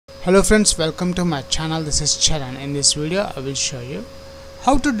Hello friends, welcome to my channel. This is Charan. In this video I will show you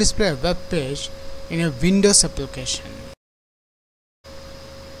how to display a web page in a Windows application.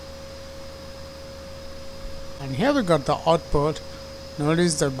 And here we got the output.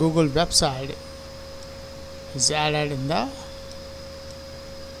 Notice the Google website is added in the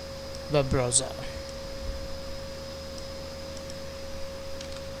web browser.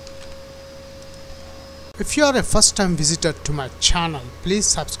 If you are a first time visitor to my channel, please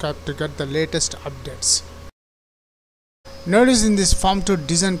subscribe to get the latest updates. Notice in this form to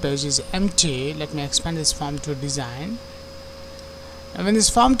design page is empty. Let me expand this form to design. Now in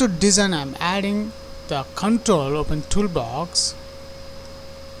this form to design, I am adding the control open toolbox,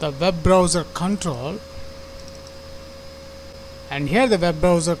 the web browser control, and here the web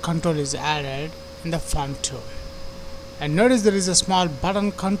browser control is added in the form tool. And notice there is a small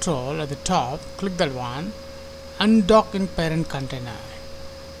button control at the top. Click that one. Undock in parent container.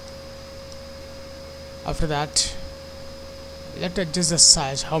 After that, let's adjust the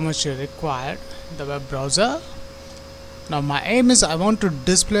size how much you require the web browser. Now my aim is I want to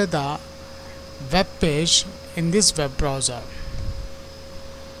display the web page in this web browser.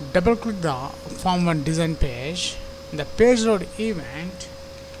 Double click the form 1 design page. In the page load event,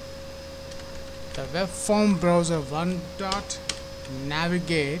 the web form browser 1 dot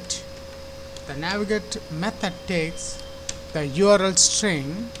navigate. The navigate method takes the URL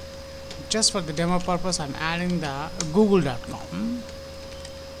string. Just for the demo purpose, I'm adding the google.com.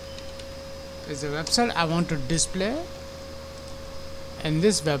 Is the website I want to display in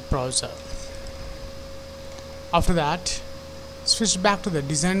this web browser. After that, switch back to the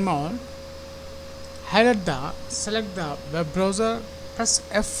design mode. Select the web browser. Press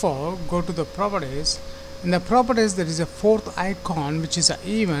F4, go to the properties. In the properties there is a fourth icon which is an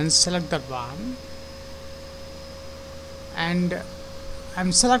event. Select that one, and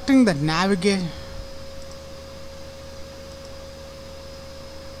I'm selecting the navigate,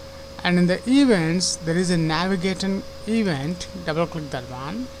 and in the events there is a navigating event. Double click that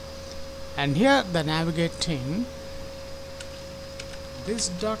one, and here the navigating this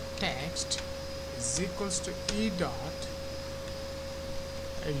dot text is equals to e dot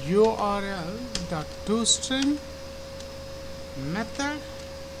URL dot toString method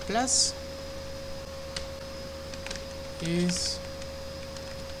plus is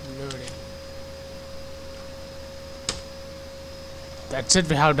loading. That's it.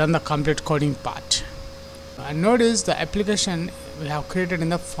 We have done the complete coding part. And notice the application we have created in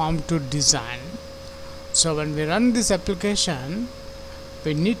the form to design. So when we run this application,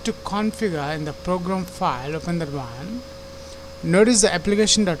 we need to configure in the program file. Open that one. Notice the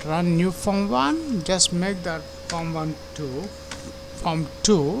application.run new form 1. Just make that form 1 to form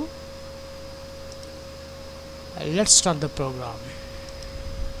 2. Let's start the program.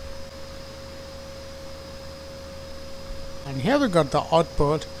 And here we got the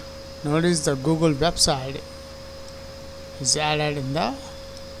output. Notice the Google website is added in the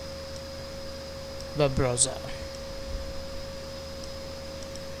web browser.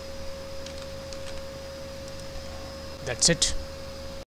 That's it.